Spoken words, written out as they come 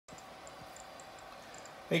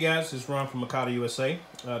Hey guys, it's Ron from Mikado USA.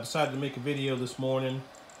 Decided to make a video this morning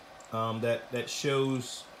that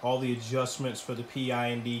shows all the adjustments for the P, I,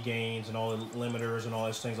 and D gains and all the limiters and all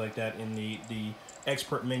those things like that in the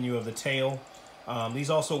expert menu of the tail. These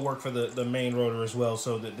also work for the main rotor as well,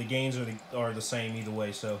 so the gains are the same either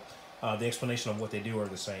way. So the explanation of what they do are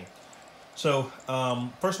the same. So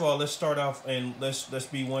first of all, let's start off and let's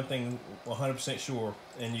be one thing 100% sure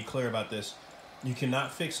and you're clear about this. You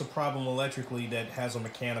cannot fix a problem electrically that has a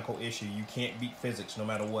mechanical issue. You can't beat physics no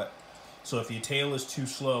matter what. So if your tail is too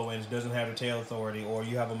slow and it doesn't have the tail authority, or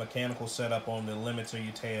you have a mechanical setup on the limits of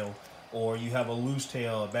your tail, or you have a loose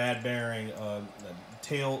tail, a bad bearing,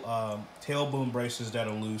 tail boom braces that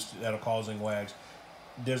are loose that are causing wags,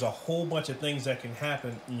 there's a whole bunch of things that can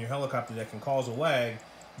happen in your helicopter that can cause a wag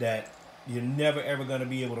that you're never ever going to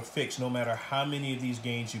be able to fix no matter how many of these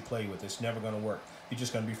gains you play with. It's never going to work. You're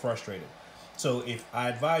just going to be frustrated. So if I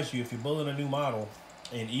advise you, if you're building a new model,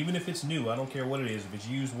 and even if it's new, I don't care what it is, if it's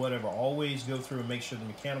used, whatever, always go through and make sure the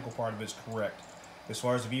mechanical part of it's correct. As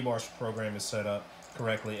far as the V-bar program is set up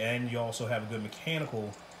correctly, and you also have a good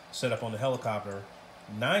mechanical setup on the helicopter,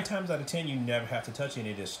 9 times out of 10, you never have to touch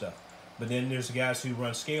any of this stuff. But then there's the guys who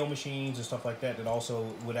run scale machines and stuff like that that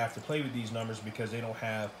also would have to play with these numbers because they don't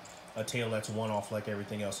have a tail that's one-off like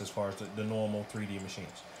everything else as far as the normal 3D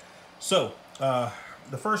machines. So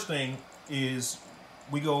the first thing is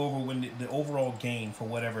we go over when the overall gain for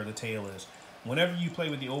whatever the tail is. Whenever you play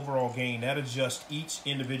with the overall gain, that adjusts each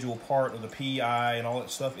individual part of the PI and all that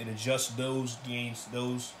stuff. It adjusts those gains,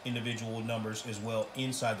 those individual numbers as well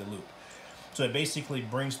inside the loop. So it basically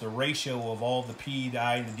brings the ratio of all the P, the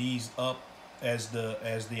I, and the D's up as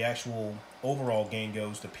the actual overall gain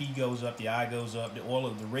goes. The P goes up, the I goes up, all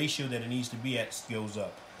of the ratio that it needs to be at goes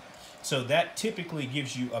up. So that typically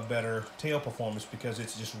gives you a better tail performance because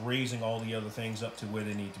it's just raising all the other things up to where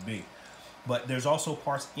they need to be. But there's also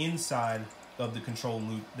parts inside of the control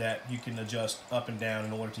loop that you can adjust up and down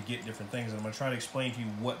in order to get different things. And I'm going to try to explain to you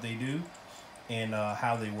what they do and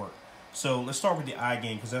how they work. So let's start with the I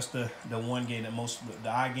gain because that's the one gain that the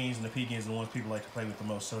I gains and the P gains are the ones people like to play with the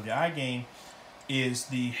most. So the I gain is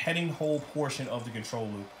the heading hole portion of the control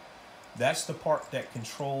loop. That's the part that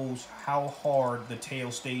controls how hard the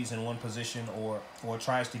tail stays in one position or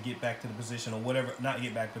tries to get back to the position or whatever, not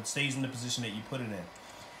get back, but stays in the position that you put it in.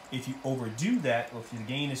 If you overdo that, or if the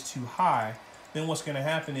gain is too high, then what's going to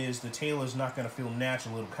happen is the tail is not going to feel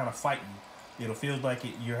natural. It'll kind of fight you. It'll feel like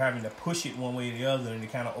you're having to push it one way or the other, and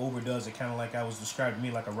it kind of overdoes it, kind of like I was describing to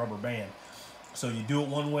me, like a rubber band. So you do it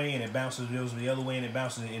one way, and it bounces, it goes the other way, and it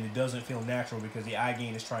bounces, and it doesn't feel natural because the I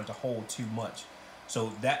gain is trying to hold too much.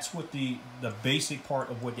 So that's what the basic part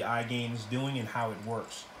of what the I gain is doing and how it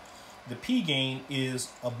works. The P gain is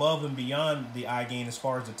above and beyond the I gain as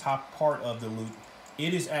far as the top part of the loop.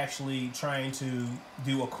 It is actually trying to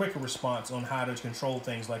do a quicker response on how to control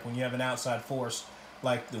things, like when you have an outside force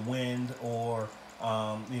like the wind or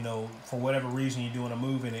for whatever reason you're doing a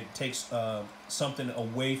move and it takes something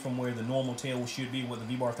away from where the normal tail should be, what the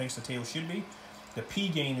V-bar thinks the tail should be. The P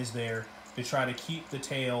gain is there to try to keep the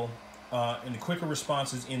tail and the quicker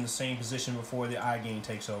responses in the same position before the I gain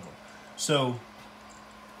takes over. So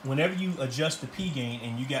whenever you adjust the P gain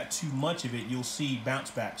and you got too much of it, you'll see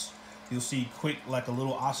bounce backs. You'll see quick, like a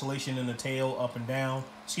little oscillation in the tail up and down,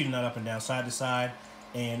 excuse me, not up and down, side to side.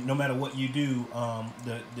 And no matter what you do,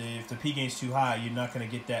 if the P gain's too high, you're not going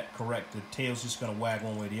to get that correct. The tail's just going to wag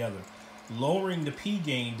one way or the other. Lowering the P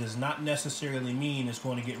gain does not necessarily mean it's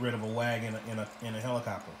going to get rid of a wag in a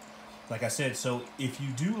helicopter. Like I said, so if you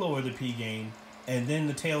do lower the P gain and then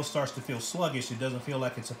the tail starts to feel sluggish, it doesn't feel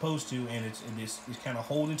like it's supposed to, and it's kind of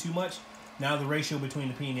holding too much, now the ratio between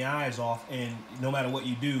the P and the I is off, and no matter what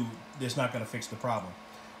you do, it's not going to fix the problem.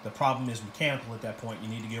 The problem is mechanical at that point. You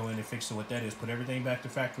need to go in and fix what that is. Put everything back to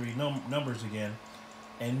factory numbers again,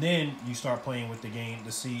 and then you start playing with the gain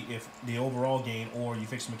to see if the overall gain, or you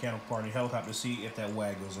fix the mechanical part in your helicopter to see if that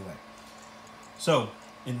wag goes away. So,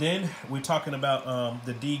 and then we're talking about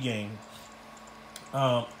the D gain.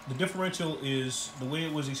 The differential is, the way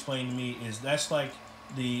it was explained to me, is that's like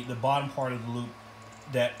the bottom part of the loop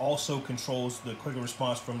that also controls the quicker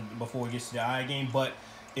response from before it gets to the I gain, but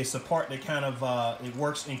it's the part that kind of it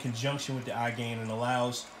works in conjunction with the I gain and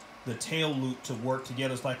allows the tail loop to work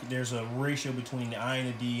together. It's like there's a ratio between the I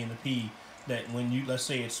and the D and the P that when you, let's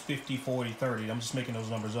say it's 50, 40, 30, I'm just making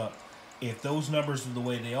those numbers up. If those numbers are the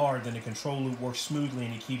way they are, then the control loop works smoothly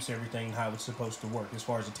and it keeps everything how it's supposed to work as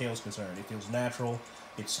far as the tail is concerned. It feels natural,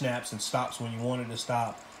 it snaps and stops when you want it to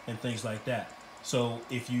stop, and things like that. So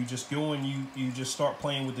if you just go and you just start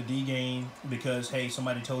playing with the D gain because, hey,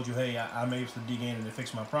 somebody told you, hey, I made it for the D gain and it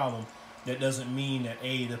fixed my problem, that doesn't mean that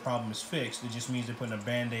the problem is fixed. It just means they're putting a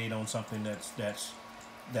Band-Aid on something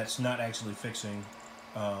that's not actually fixing.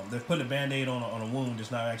 They're putting a Band-Aid on a wound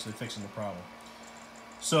that's not actually fixing the problem.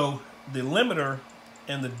 So the limiter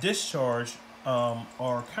and the discharge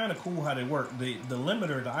are kind of cool how they work. The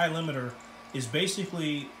limiter, the eye limiter, is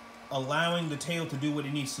basically allowing the tail to do what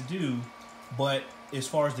it needs to do, but as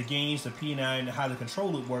far as the gains, the P and I, and how the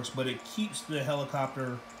control loop works, but it keeps the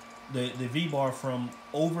helicopter, the V-bar, from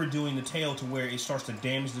overdoing the tail to where it starts to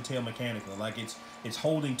damage the tail mechanically. Like it's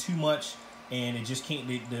holding too much, and it just can't,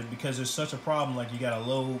 because there's such a problem. Like you got a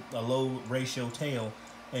low ratio tail,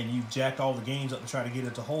 and you've jacked all the gains up to try to get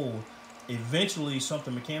it to hold. Eventually,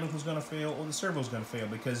 something mechanical is going to fail, or the servo is going to fail,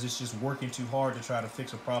 because it's just working too hard to try to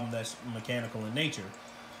fix a problem that's mechanical in nature.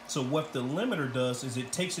 So what the limiter does is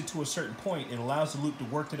it takes it to a certain point. It allows the loop to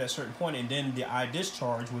work to that certain point, and then the eye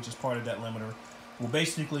discharge, which is part of that limiter, will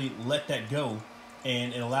basically let that go,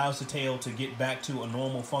 and it allows the tail to get back to a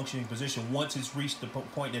normal functioning position once it's reached the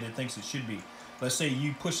point that it thinks it should be. Let's say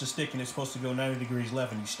you push the stick and it's supposed to go 90 degrees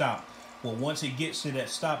left and you stop. Well, once it gets to that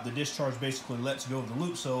stop, the discharge basically lets go of the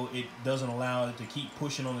loop, so it doesn't allow it to keep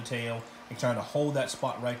pushing on the tail and trying to hold that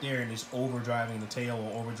spot right there, and it's overdriving the tail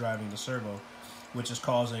or overdriving the servo, which is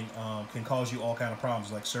causing can cause you all kind of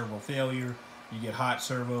problems like servo failure. You get hot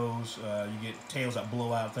servos, you get tails that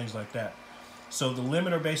blow out, things like that. So the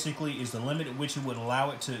limiter basically is the limit at which it would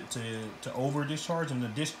allow it to over discharge, and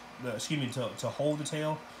to hold the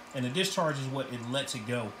tail, and the discharge is what it lets it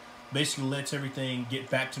go. Basically lets everything get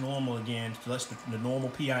back to normal again, lets the normal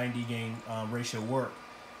PI and D gain ratio work,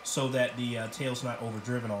 so that the tail's not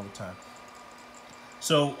overdriven all the time.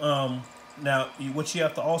 So now what you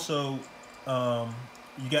have to also,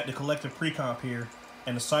 you got the collective precomp here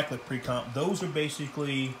and the cyclic precomp. Those are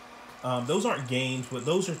basically, those aren't gains, but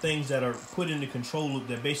those are things that are put in the control loop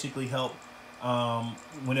that basically help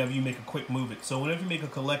whenever you make a quick movement. So whenever you make a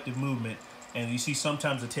collective movement, and you see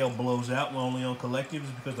sometimes the tail blows out only on collective, is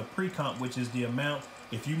because the precomp, which is the amount,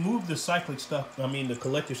 if you move the cyclic stuff, the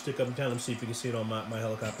collective stick up and down, let me see if you can see it on my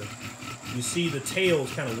helicopter. You see the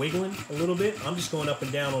tail's kind of wiggling a little bit. I'm just going up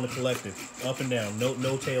and down on the collective, up and down,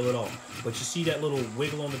 no tail at all. But you see that little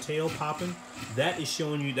wiggle on the tail popping? That is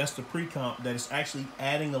showing you that's the precomp, that is actually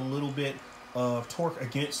adding a little bit of torque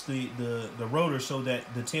against the rotor, so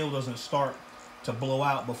that the tail doesn't start to blow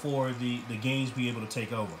out before the gains be able to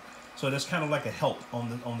take over. So that's kind of like a help on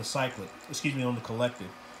the cyclic, on the collective.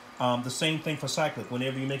 The same thing for cyclic.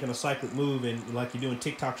 Whenever you're making a cyclic move, and like you're doing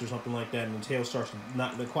TikToks or something like that, and the tail starts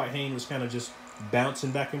not quite hanging, it's kind of just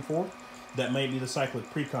bouncing back and forth, that may be the cyclic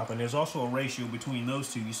precomp. And there's also a ratio between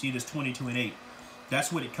those two. You see this 22 and 8.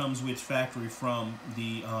 That's what it comes with factory from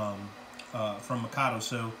the from Mikado.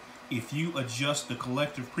 So if you adjust the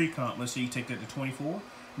collective precomp, let's say you take that to 24.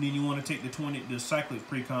 And then you want to take the cyclic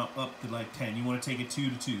precomp up to like 10. You want to take it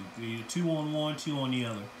 2 to 2. Either 2 on one, 2 on the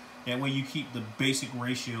other. That way you keep the basic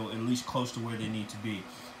ratio at least close to where they need to be.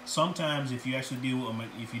 Sometimes if you actually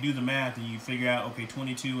if you do the math and you figure out, okay,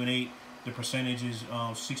 22 and 8, the percentage is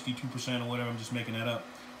 62% or whatever, I'm just making that up,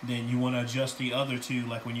 then you want to adjust the other two.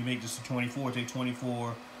 Like when you make this to 24, take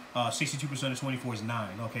 24, 62% of 24 is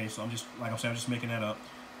 9. Okay, so I'm just making that up.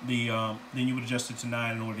 Then you would adjust it to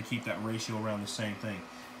 9 in order to keep that ratio around the same thing.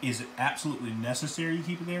 Is it absolutely necessary to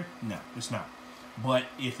keep it there? No, it's not. But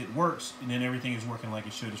if it works, then everything is working like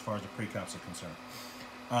it should as far as the precomps are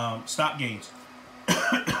concerned. Stop gains.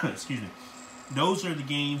 Excuse me. Those are the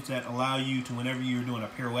gains that allow you to, whenever you're doing a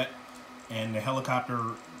pirouette and the helicopter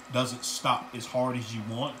doesn't stop as hard as you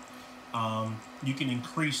want, you can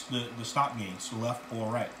increase the stop gains, left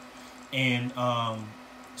or right. And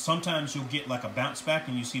sometimes you'll get like a bounce back,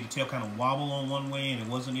 and you see the tail kind of wobble on one way and it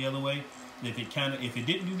wasn't the other way. If it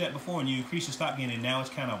didn't do that before and you increase the stop gain and now it's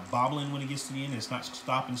kind of bobbling when it gets to the end, it's not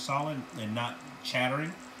stopping solid and not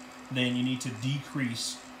chattering, then you need to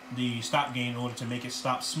decrease the stop gain in order to make it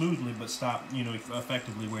stop smoothly but stop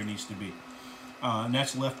effectively where it needs to be. And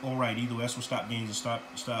that's left or right. Either way, that's what stop gains and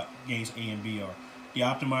stop gains A and B are. The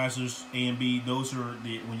optimizers A and B, those are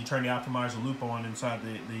when you turn the optimizer loop on inside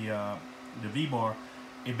the V-bar,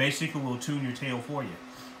 it basically will tune your tail for you.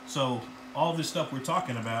 So all this stuff we're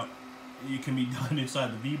talking about, it can be done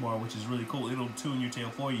inside the V-bar, which is really cool. It'll tune your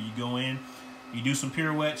tail for you. You go in, you do some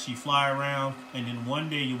pirouettes, you fly around, and then one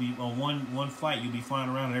day you'll be on one flight, you'll be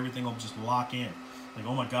flying around and everything will just lock in. Like,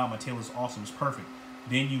 oh my God, my tail is awesome, it's perfect.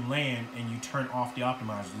 Then you land and you turn off the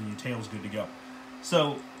optimizer and your tail is good to go.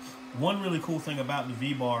 So one really cool thing about the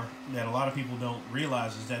V-bar that a lot of people don't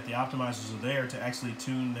realize is that the optimizers are there to actually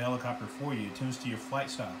tune the helicopter for you. It tunes to your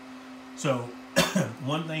flight style. So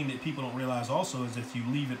one thing that people don't realize also is if you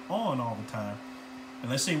leave it on all the time, And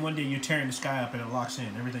let's say one day you're tearing the sky up and it locks in.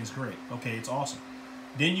 Everything's great. Okay, it's awesome.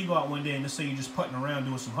 Then you go out one day and let's say you're just putting around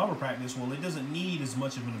doing some hover practice. Well, it doesn't need as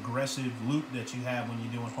much of an aggressive loop that you have when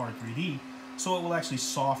you're doing hard 3D. So it will actually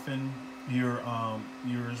soften your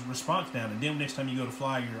response down. And then next time you go to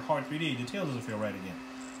fly your hard 3D, the tail doesn't feel right again.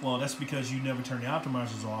 Well, that's because you never turn the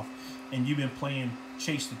optimizers off and you've been playing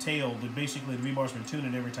chase the tail. That basically the V-bar's been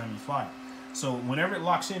tuning every time you fly it. So whenever it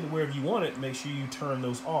locks in to wherever you want it, make sure you turn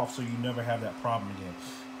those off so you never have that problem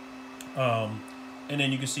again. And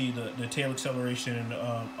then you can see the tail acceleration and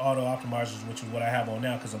auto optimizers, which is what I have on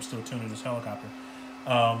now because I'm still tuning this helicopter.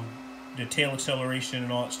 The tail acceleration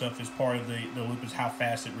and all that stuff is part of the loop, is how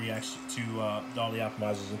fast it reacts to all the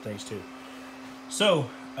optimizers and things too. So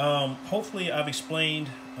hopefully I've explained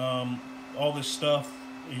all this stuff.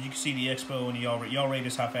 You can see the expo and the yaw rate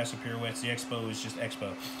is how fast it pirouettes. The expo is just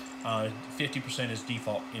expo. 50% is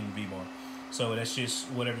default in V-bar. So that's just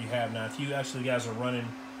whatever you have. Now if you actually guys are running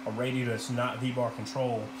a radio that's not V-bar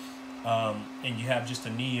control and you have just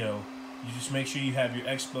a Neo, you just make sure you have your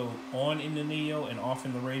expo on in the Neo and off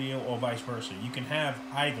in the radio, or vice versa. You can have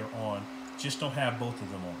either on, just don't have both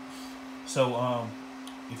of them on. So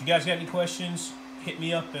if you guys got any questions, hit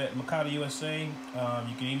me up at Mikado USA.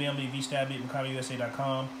 You can email me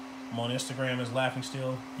vstabby@mikadousa.com. I'm on Instagram as Laughing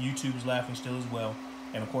Still. YouTube is Laughing Still as well.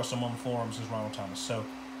 And of course I'm on the forums as Ronald Thomas. So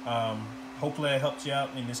hopefully I helped you out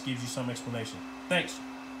and this gives you some explanation. Thanks.